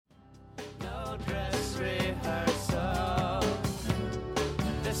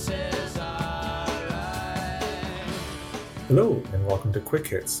Hello, and welcome to Quick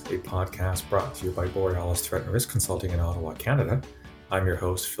Hits, a podcast brought to you by Borealis Threat and Risk Consulting in Ottawa, Canada. I'm your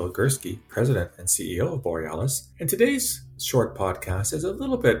host, Phil Gursky, President and CEO of Borealis, and today's short podcast is a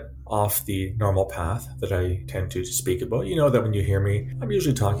little bit off the normal path that I tend to speak about. You know that when you hear me, I'm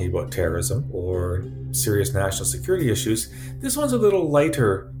usually talking about terrorism or serious national security issues. This one's a little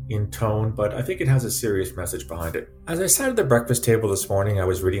lighter in tone, but I think it has a serious message behind it. As I sat at the breakfast table this morning, I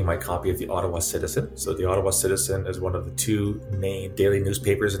was reading my copy of the Ottawa Citizen. So the Ottawa Citizen is one of the two main daily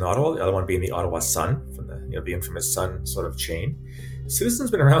newspapers in Ottawa, the other one being the Ottawa Sun, from the infamous Sun sort of chain.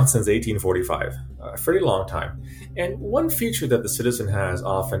 Citizen's been around since 1845, a pretty long time. And one feature that the Citizen has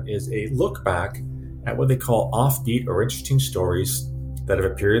often is a look back at what they call offbeat or interesting stories that have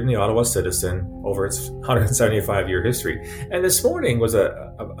appeared in the Ottawa Citizen over its 175-year history. And this morning was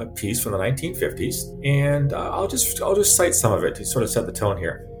a piece from the 1950s, and I'll just cite some of it to sort of set the tone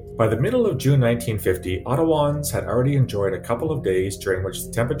here. By the middle of June 1950, Ottawans had already enjoyed a couple of days during which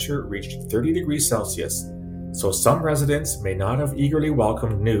the temperature reached 30 degrees Celsius, so some residents may not have eagerly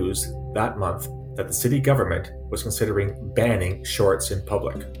welcomed news that month that the city government was considering banning shorts in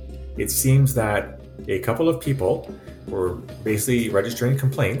public. It seems that a couple of people were basically registering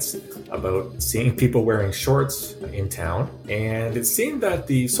complaints about seeing people wearing shorts in town, and it seemed that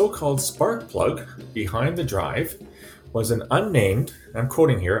the so-called spark plug behind the drive was an unnamed, I'm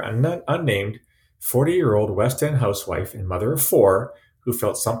quoting here, an unnamed 40-year-old West End housewife and mother of four who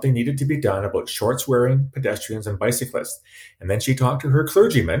felt something needed to be done about shorts-wearing pedestrians and bicyclists. And then she talked to her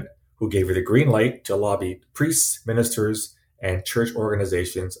clergyman, who gave her the green light to lobby priests, ministers, and church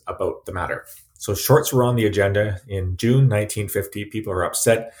organizations about the matter. So shorts were on the agenda in June 1950. People are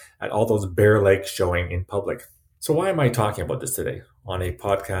upset at all those bare legs showing in public. So why am I talking about this today on a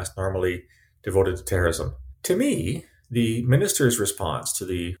podcast normally devoted to terrorism? To me, the minister's response to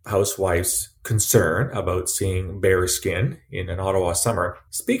the housewife's concern about seeing bare skin in an Ottawa summer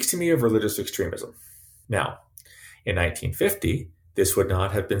speaks to me of religious extremism. Now, in 1950, this would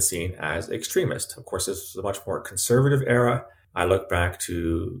not have been seen as extremist. Of course, this was a much more conservative era. I look back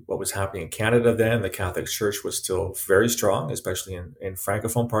to what was happening in Canada then. The Catholic Church was still very strong, especially in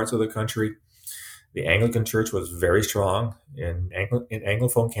Francophone parts of the country. The Anglican Church was very strong in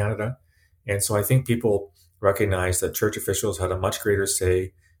Anglophone Canada. And so I think people recognized that church officials had a much greater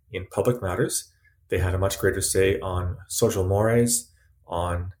say in public matters. They had a much greater say on social mores,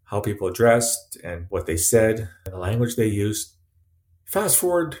 on how people dressed and what they said and the language they used. Fast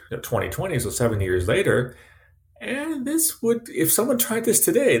forward to 2020, so 7 years later, and this would, if someone tried this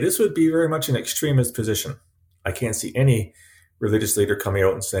today, this would be very much an extremist position. I can't see any religious leader coming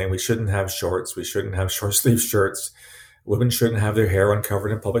out and saying we shouldn't have shorts, we shouldn't have short sleeve shirts, women shouldn't have their hair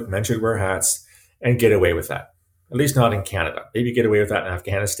uncovered in public, men should wear hats, and get away with that. At least not in Canada. Maybe get away with that in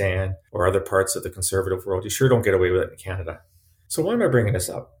Afghanistan or other parts of the conservative world. You sure don't get away with it in Canada. So why am I bringing this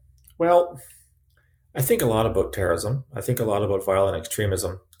up? Well, I think a lot about terrorism. I think a lot about violent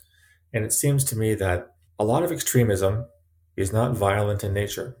extremism. And it seems to me that a lot of extremism is not violent in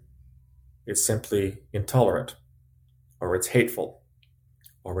nature. It's simply intolerant, or it's hateful,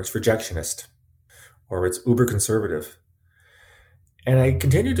 or it's rejectionist, or it's uber conservative. And I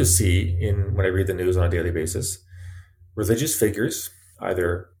continue to see, when I read the news on a daily basis, religious figures,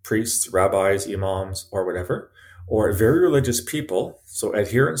 either priests, rabbis, imams, or whatever, or very religious people, so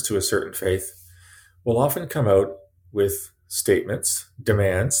adherents to a certain faith, will often come out with statements,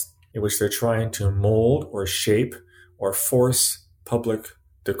 demands, in which they're trying to mold or shape or force public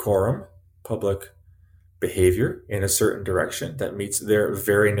decorum, public behavior in a certain direction that meets their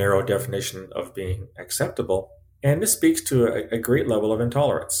very narrow definition of being acceptable. And this speaks to a great level of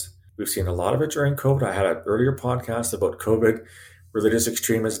intolerance. We've seen a lot of it during COVID. I had an earlier podcast about COVID, religious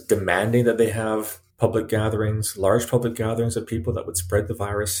extremists demanding that they have public gatherings, large public gatherings of people that would spread the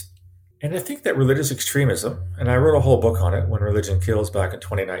virus. And I think that religious extremism, and I wrote a whole book on it, When Religion Kills, back in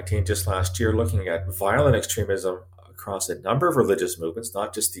 2019, just last year, looking at violent extremism across a number of religious movements,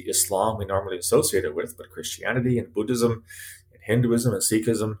 not just the Islam we normally associate it with, but Christianity and Buddhism and Hinduism and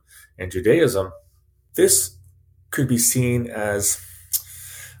Sikhism and Judaism. This could be seen as,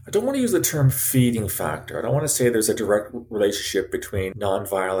 I don't want to use the term feeding factor. I don't want to say there's a direct relationship between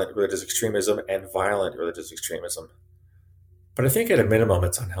nonviolent religious extremism and violent religious extremism. But I think at a minimum,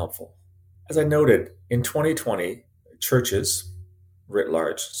 it's unhelpful. As I noted, in 2020, churches writ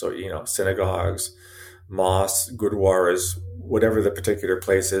large, so, synagogues, mosques, gurdwaras, whatever the particular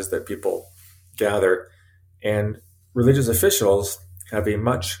place is that people gather, and religious officials have a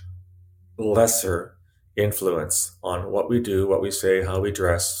much lesser influence on what we do, what we say, how we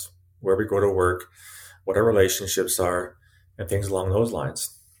dress, where we go to work, what our relationships are, and things along those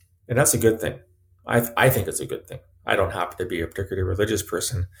lines. And that's a good thing. I think it's a good thing. I don't happen to be a particularly religious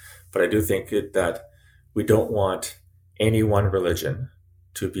person, but I do think that we don't want any one religion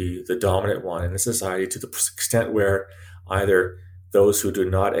to be the dominant one in the society to the extent where either those who do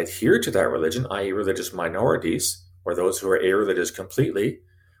not adhere to that religion, i.e. religious minorities, or those who are irreligious completely,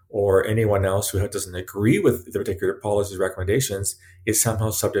 or anyone else who doesn't agree with the particular policies recommendations is somehow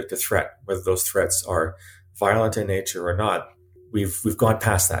subject to threat, whether those threats are violent in nature or not. We've gone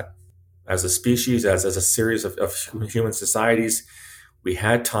past that. As a species, as a series of human societies, we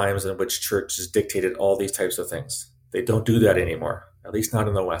had times in which churches dictated all these types of things. They don't do that anymore, at least not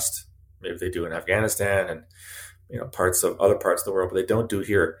in the West. Maybe they do in Afghanistan and other parts of the world, but they don't do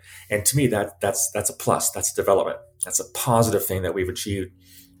here. And to me, that's a plus. That's development. That's a positive thing that we've achieved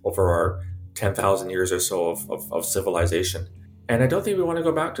over our 10,000 years or so of civilization. And I don't think we want to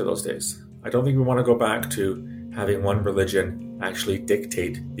go back to those days. I don't think we want to go back to having one religion actually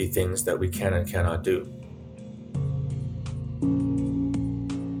dictate the things that we can and cannot do.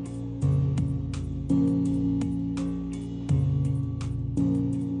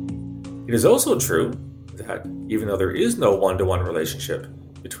 It is also true that even though there is no one-to-one relationship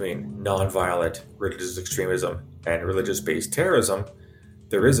between nonviolent religious extremism and religious-based terrorism,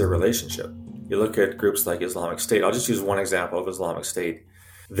 there is a relationship. You look at groups like Islamic State. I'll just use one example of Islamic State.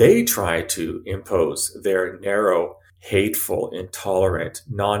 They try to impose their narrow, hateful, intolerant,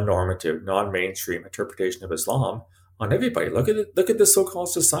 non-normative, non-mainstream interpretation of Islam on everybody. Look at the so-called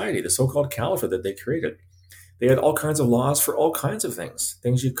society, the so-called caliphate that they created. They had all kinds of laws for all kinds of things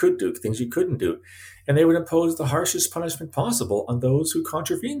you could do, things you couldn't do. And they would impose the harshest punishment possible on those who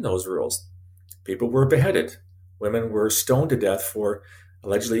contravened those rules. People were beheaded. Women were stoned to death for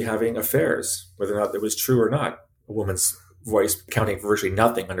allegedly having affairs, whether or not that was true or not. A woman's voice counting for virtually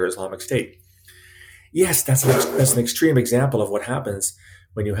nothing under Islamic State. Yes, that's an extreme example of what happens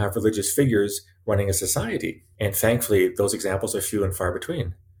when you have religious figures running a society. And thankfully, those examples are few and far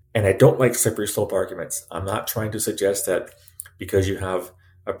between. And I don't like slippery slope arguments. I'm not trying to suggest that because you have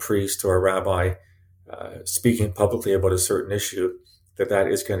a priest or a rabbi speaking publicly about a certain issue, that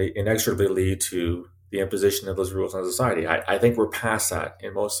is going to inexorably lead to the imposition of those rules on society. I think we're past that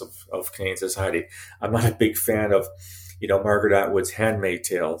in most of Canadian society. I'm not a big fan of, Margaret Atwood's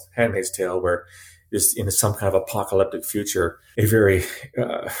Handmaid's Tale, where this, in some kind of apocalyptic future, a very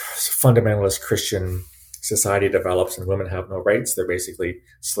fundamentalist Christian society develops and women have no rights. They're basically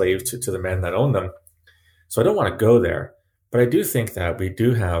slaves to the men that own them. So I don't want to go there, but I do think that we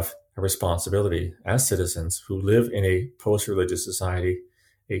do have a responsibility as citizens who live in a post-religious society,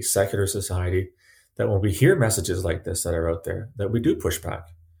 a secular society, that when we hear messages like this that are out there, that we do push back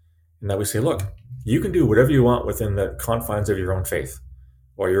and that we say, look, you can do whatever you want within the confines of your own faith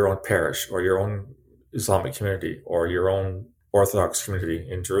or your own parish or your own Islamic community or your own Orthodox community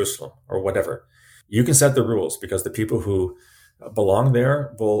in Jerusalem or whatever. You can set the rules because the people who belong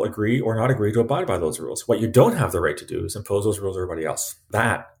there will agree or not agree to abide by those rules. What you don't have the right to do is impose those rules on everybody else.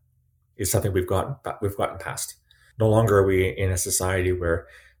 That is something we've gotten past. No longer are we in a society where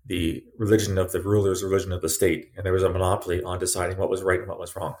the religion of the ruler is the religion of the state, and there was a monopoly on deciding what was right and what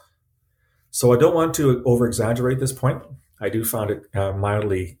was wrong. So I don't want to over-exaggerate this point. I do find it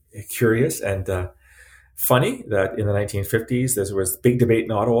mildly curious and funny that in the 1950s, there was a big debate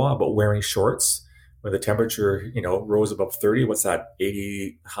in Ottawa about wearing shorts when the temperature, rose above 30. What's that?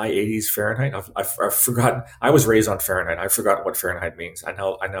 80, high 80s Fahrenheit? I've forgotten. I was raised on Fahrenheit. I've forgotten what Fahrenheit means. I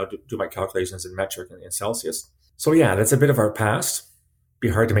now do my calculations in metric and in Celsius. So yeah, that's a bit of our past. Be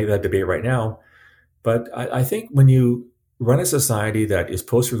hard to make that debate right now. But I think when you run a society that is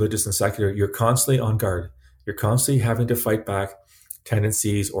post-religious and secular, you're constantly on guard. You're constantly having to fight back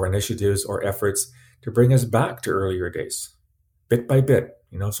tendencies or initiatives or efforts to bring us back to earlier days, bit by bit,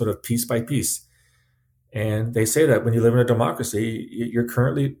 sort of piece by piece. And they say that when you live in a democracy, you're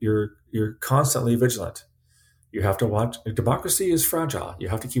constantly vigilant. You have to watch. Democracy is fragile. You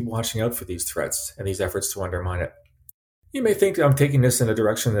have to keep watching out for these threats and these efforts to undermine it. You may think that I'm taking this in a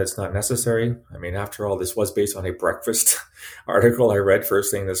direction that's not necessary. I mean, after all, this was based on a breakfast article I read first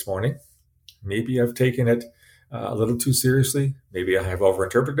thing this morning. Maybe I've taken it a little too seriously. Maybe I have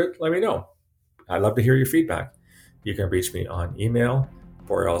overinterpreted it. Let me know. I'd love to hear your feedback. You can reach me on email,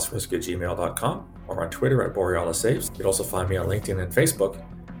 borealisrisk@gmail.com, or on Twitter @BorealisSaves. You can also find me on LinkedIn and Facebook.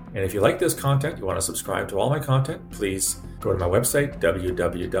 And if you like this content, you want to subscribe to all my content, please go to my website,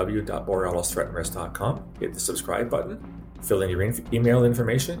 www.borealisthreatandrisk.com, hit the subscribe button, fill in your email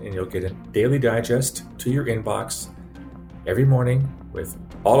information, and you'll get a daily digest to your inbox every morning with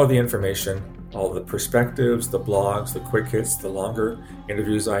all of the information, all the perspectives, the blogs, the quick hits, the longer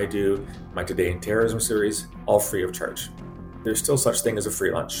interviews I do, my Today in Terrorism series, all free of charge. There's still such thing as a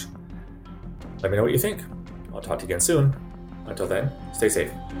free lunch. Let me know what you think. I'll talk to you again soon. Until then, stay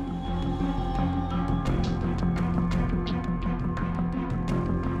safe.